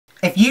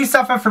If you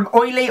suffer from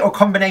oily or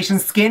combination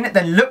skin,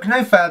 then look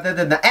no further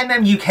than the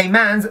MMUK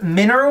Man's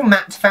Mineral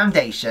Matte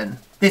Foundation.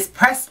 This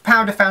pressed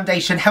powder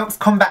foundation helps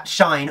combat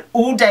shine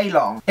all day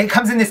long. It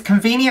comes in this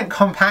convenient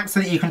compact so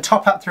that you can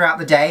top up throughout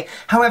the day,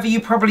 however you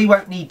probably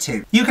won't need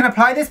to. You can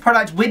apply this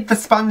product with the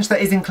sponge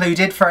that is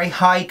included for a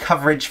high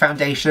coverage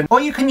foundation,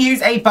 or you can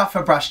use a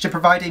buffer brush to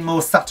provide a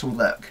more subtle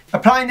look.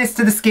 Applying this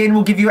to the skin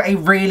will give you a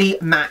really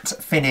matte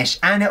finish,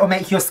 and it will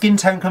make your skin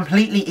tone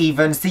completely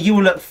even so you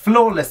will look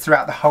flawless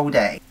throughout the whole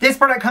day. This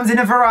product comes in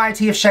a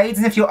variety of shades,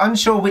 and if you're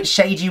unsure which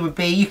shade you would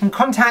be, you can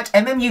contact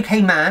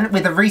MMUK Man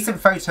with a recent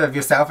photo of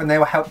yourself and they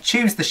will help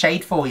choose the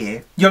shade for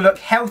you. You'll look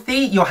healthy,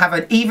 you'll have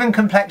an even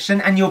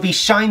complexion, and you'll be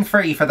shine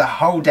free for the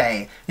whole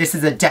day. This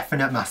is a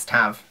definite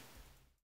must-have.